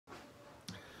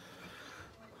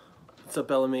What's up,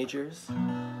 Ella Majors?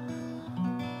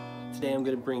 Today I'm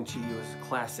going to bring to you a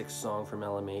classic song from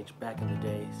LMH back in the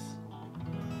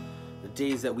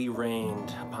days that we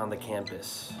reigned upon the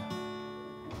campus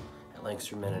at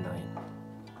Lancaster Mennonite.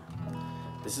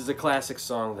 This is a classic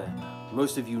song that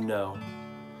most of you know.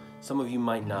 Some of you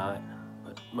might not,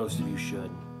 but most of you should.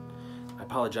 I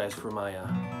apologize for my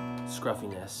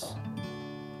scruffiness,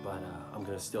 but I'm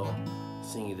going to still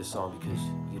sing you this song because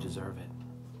you deserve it.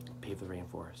 Pave the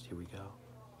Rainforest. Here we go.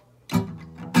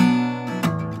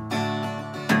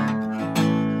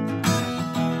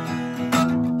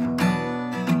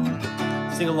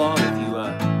 Sing along if you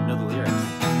know the lyrics.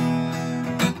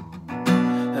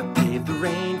 Pave the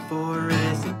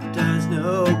rainforest, it does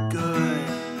no good.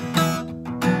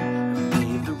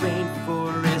 Pave the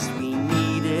rainforest, we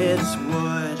need its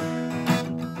wood.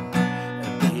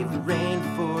 Pave the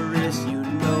rainforest, you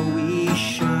know we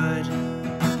should.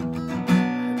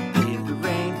 Pave the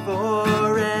rainforest.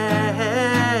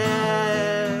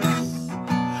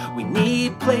 We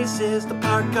need places to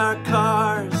park our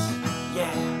cars,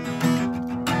 yeah.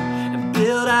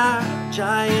 Build our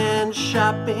giant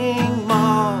shopping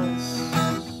malls.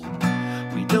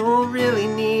 We don't really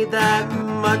need that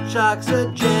much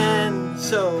oxygen,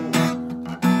 so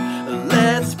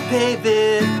let's pave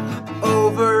it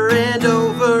over and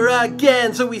over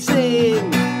again. So we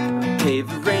sing, pave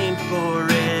the rainforest,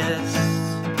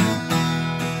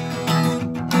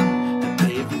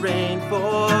 pave the rainforest.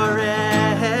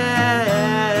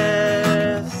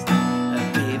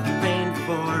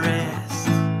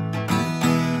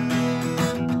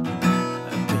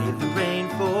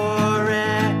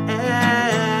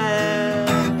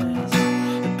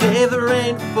 Pave the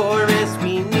rainforest,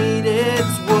 we need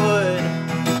its wood.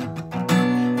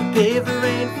 Pave the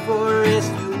rainforest,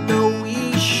 you know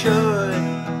we should.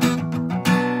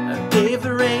 Pave the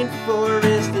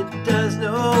rainforest, it does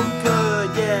no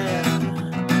good, yeah.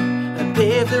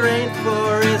 Pave the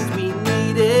rainforest, we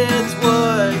need its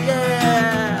wood,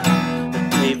 yeah.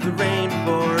 Pave the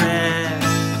rainforest.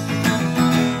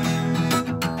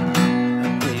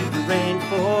 Pave the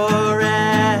rainforest.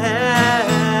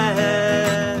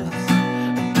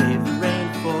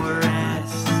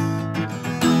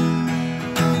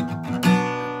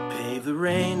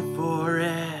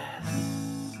 Rainforest.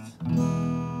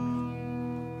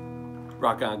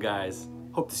 Rock on, guys.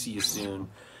 Hope to see you soon.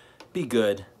 Be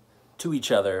good to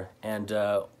each other, and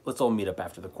let's all meet up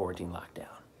after the quarantine lockdown.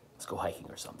 Let's go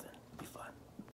hiking or something.